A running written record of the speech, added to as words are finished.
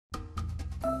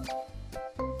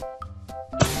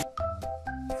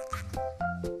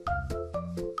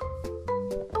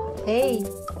Hey.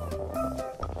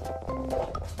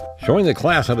 Showing the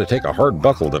class how to take a hard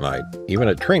buckle tonight. Even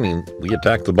at training, we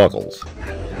attack the buckles.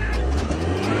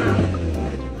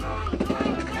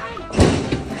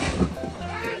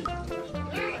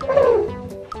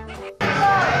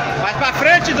 Mais pra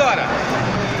frente, Dora!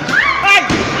 Ai!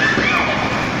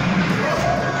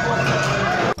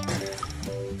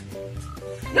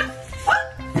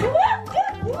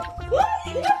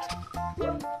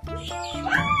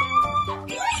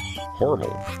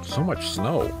 Horrible. So much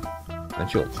snow. Then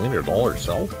she'll clean it all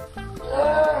herself?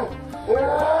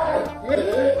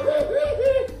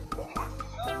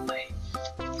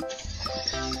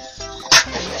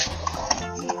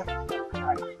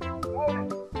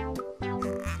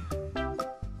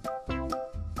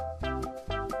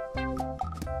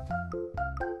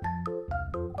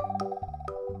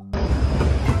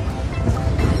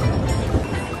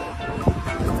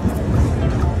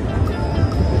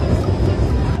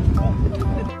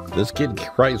 This kid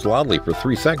cries loudly for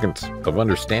 3 seconds of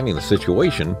understanding the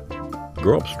situation.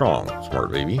 Grow up strong,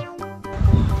 smart baby.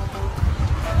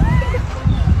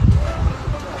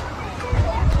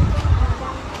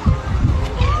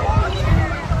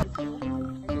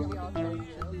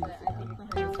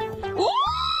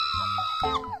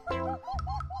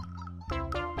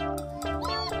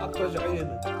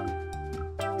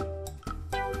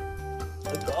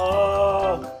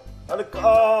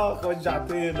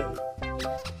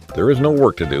 There is no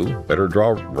work to do. Better draw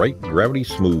right gravity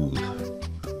smooth.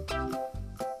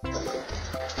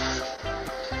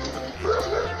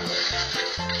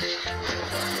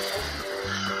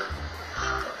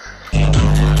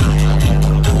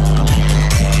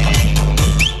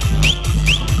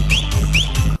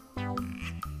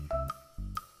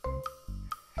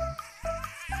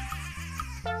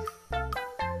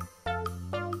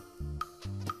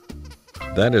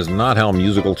 That is not how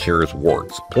musical chairs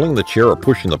works. Pulling the chair or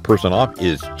pushing the person off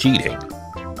is cheating.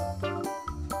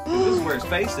 This is where his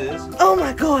face is. Oh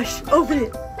my gosh! Open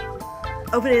it!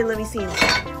 Open it and let me see him.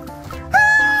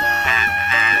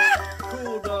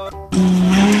 Cool, dog.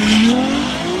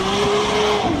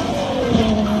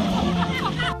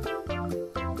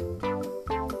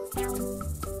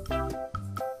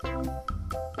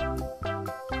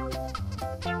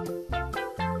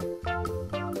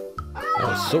 I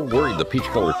was so worried the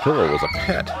peach-colored pillow was a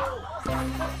pet.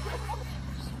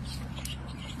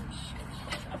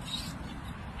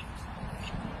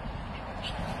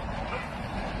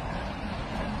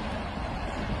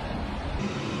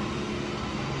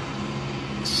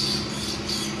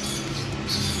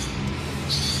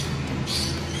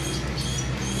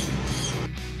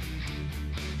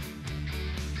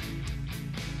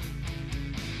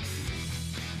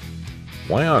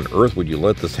 Why on earth would you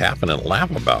let this happen and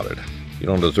laugh about it? You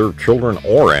don't deserve children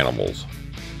or animals.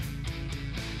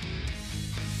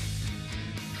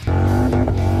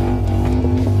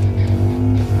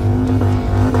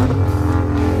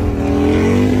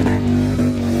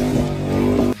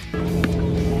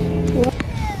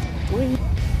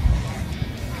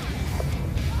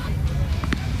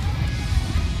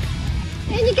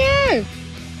 Where'd you go?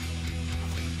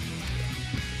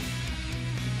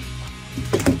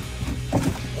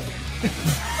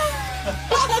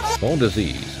 Phone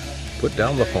disease. Put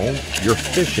down the phone. You're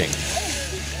fishing.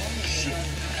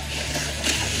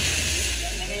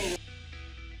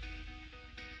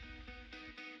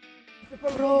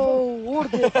 Bro, hoor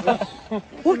dit.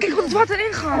 Hoor, kijk wat het water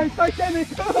erin gaat.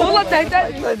 Hoor, laat hij.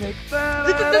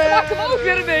 Dit maakt hem ook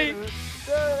weer mee.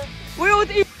 Hoor je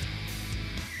wat?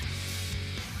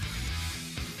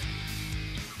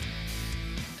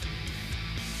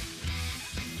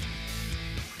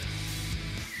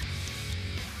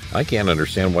 I can't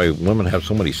understand why women have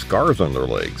so many scars on their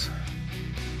legs.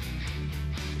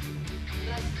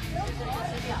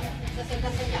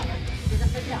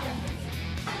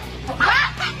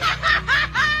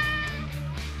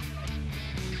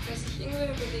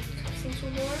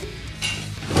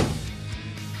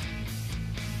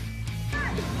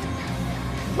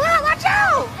 Wow, watch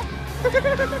out!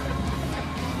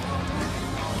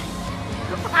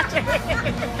 Watch it!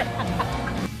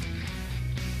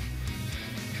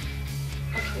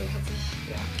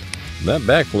 That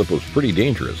backflip was pretty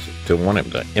dangerous to want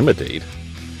him to imitate.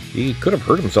 He could have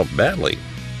hurt himself badly.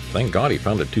 Thank God he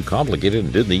found it too complicated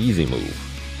and did the easy move.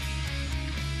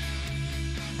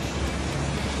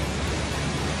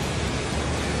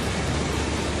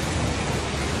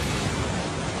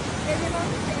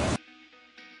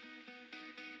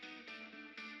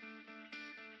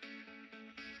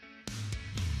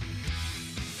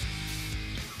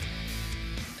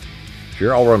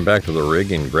 Here I'll run back to the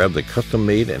rig and grab the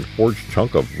custom-made and forged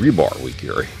chunk of rebar we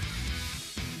carry.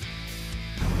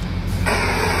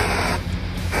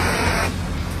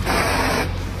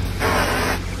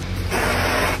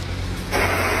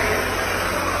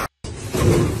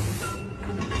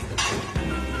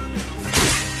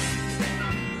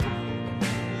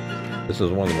 This is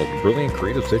one of the most brilliant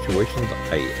creative situations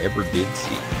I ever did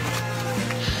see.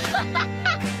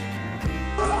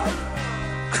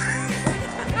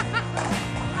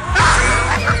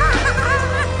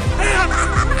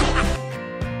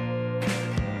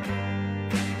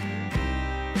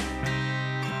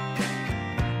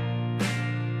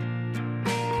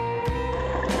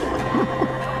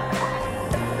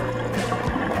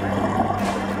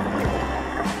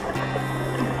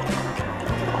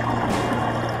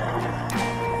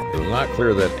 It was not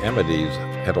clear that Amides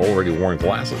had already worn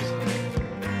glasses.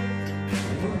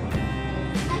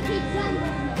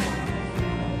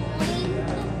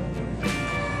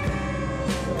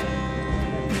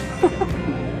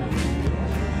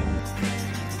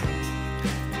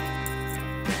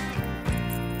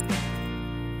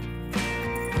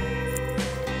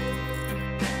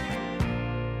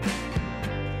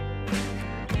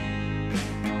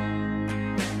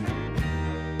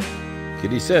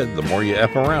 Kitty said, the more you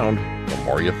F around, the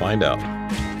more you find out.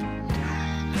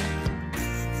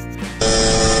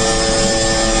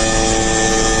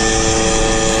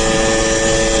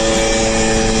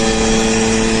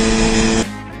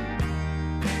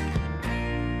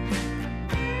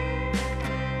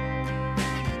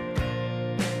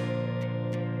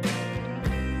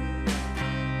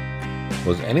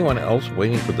 Was anyone else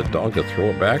waiting for the dog to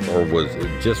throw it back, or was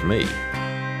it just me?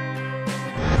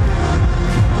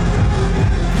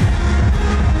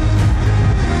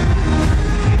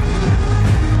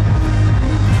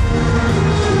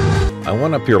 I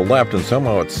went up here left and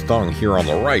somehow it stung here on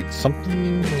the right.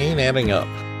 Something ain't adding up.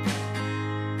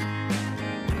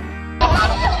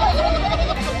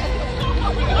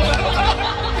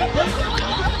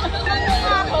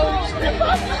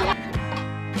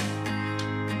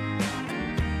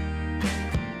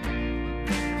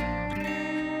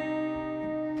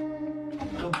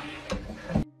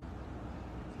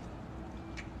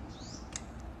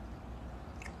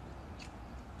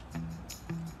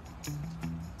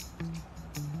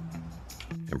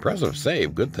 Impressive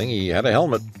save. Good thing he had a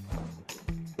helmet.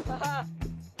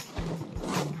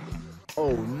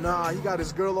 Oh, nah, he got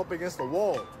his girl up against the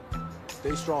wall.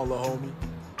 Stay strong, little homie.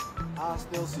 I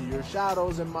still see your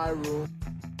shadows in my room.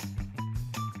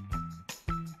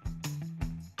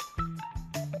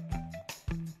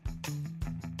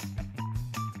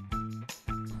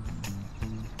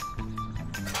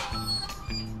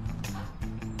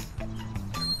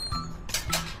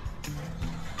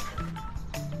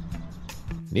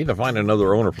 Need to find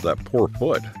another owner for that poor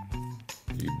foot.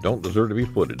 You don't deserve to be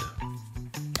footed.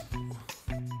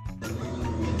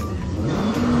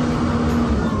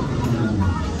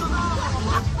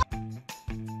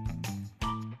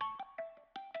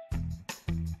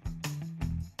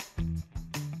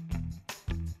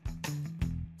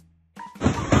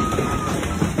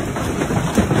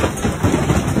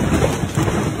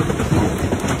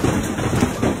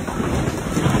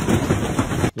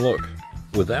 Look.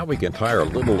 With that, we can tie our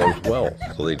little loaves well,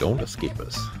 so they don't escape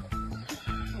us.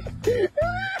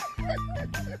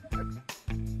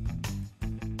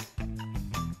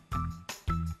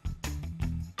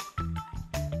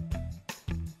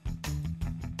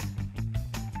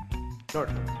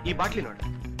 ನೋಡು ಈ bottle ನೋಡು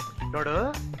ನೋಡು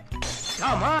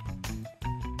come on.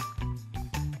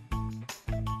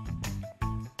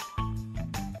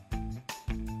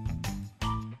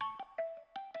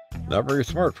 Not very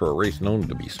smart for a race known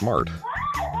to be smart.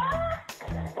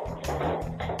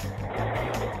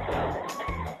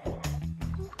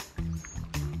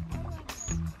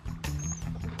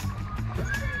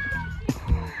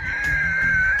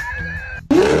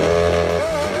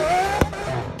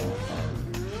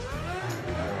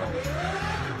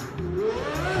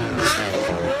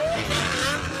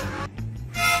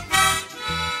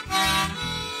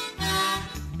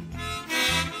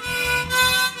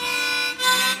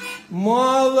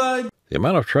 The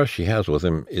amount of trust she has with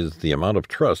him is the amount of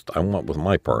trust I want with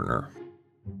my partner.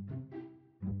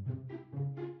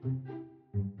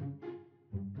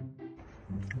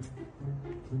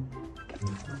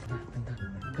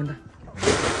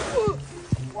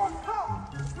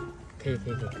 There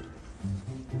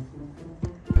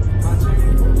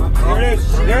it is.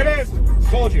 There it is.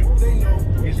 Told you.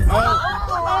 He's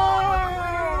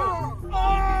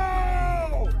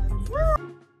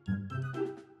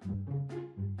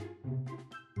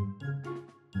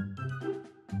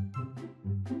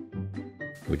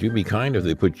Would you be kind if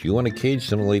they put you in a cage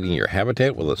simulating your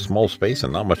habitat with a small space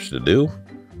and not much to do?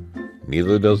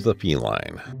 Neither does the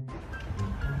feline.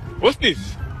 What's this?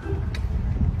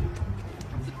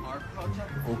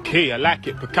 Okay, I like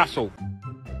it. Picasso.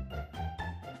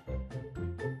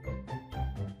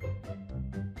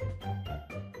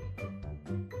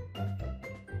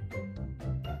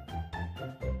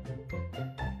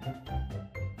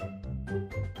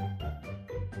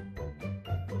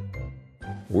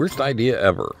 Worst idea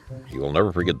ever. You will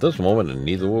never forget this moment, and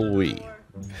neither will we.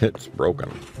 It's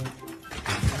broken.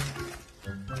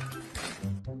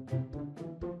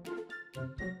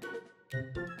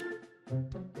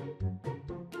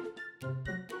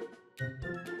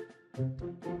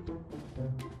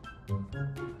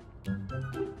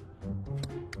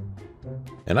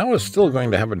 And I was still going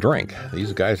to have a drink.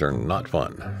 These guys are not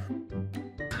fun.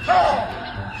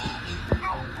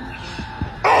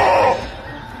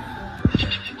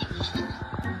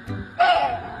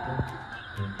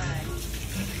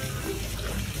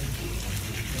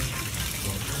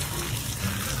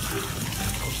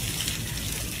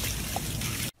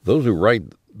 Those who write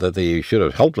that they should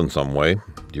have helped in some way, do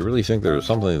you really think there was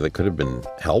something that could have been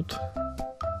helped?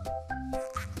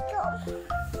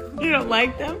 You don't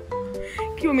like them?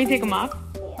 You want me to take them off?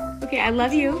 Yeah. Okay, I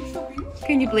love you.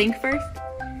 Can you blink first?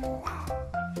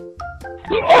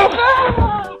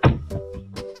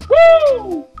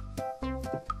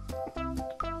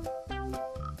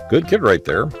 Good kid right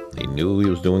there. He knew he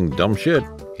was doing dumb shit.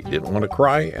 He didn't want to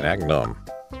cry and act dumb.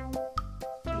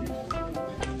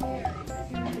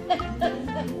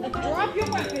 Drop your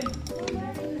weapon.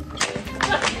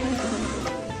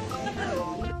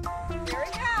 Here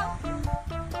we go.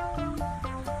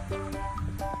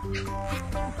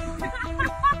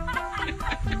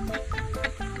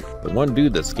 The one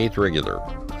dude that skates regular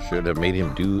should have made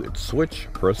him do its switch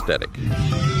for aesthetic.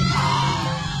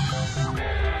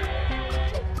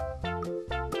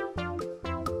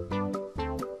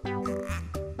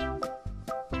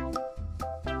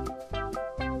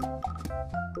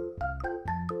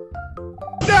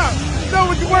 Know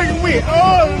what you're working with.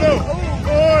 Oh no.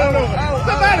 Oh no.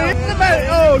 Somebody.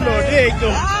 Oh no, there you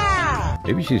go.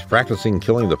 Maybe she's practicing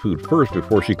killing the food first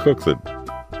before she cooks it.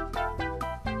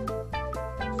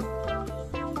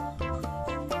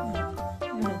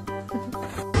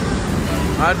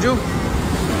 Arju,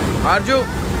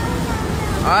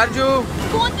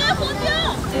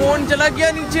 phone chala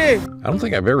gaya niche. I don't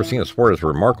think I've ever seen a sport as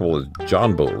remarkable as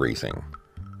John boat racing.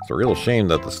 It's a real shame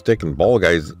that the stick and ball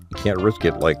guys can't risk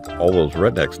it like all those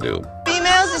rednecks do.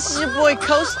 Females, this is your boy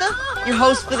Costa, your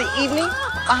host for the evening.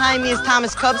 Behind me is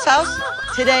Thomas Cub's house.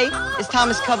 Today is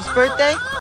Thomas Cub's birthday.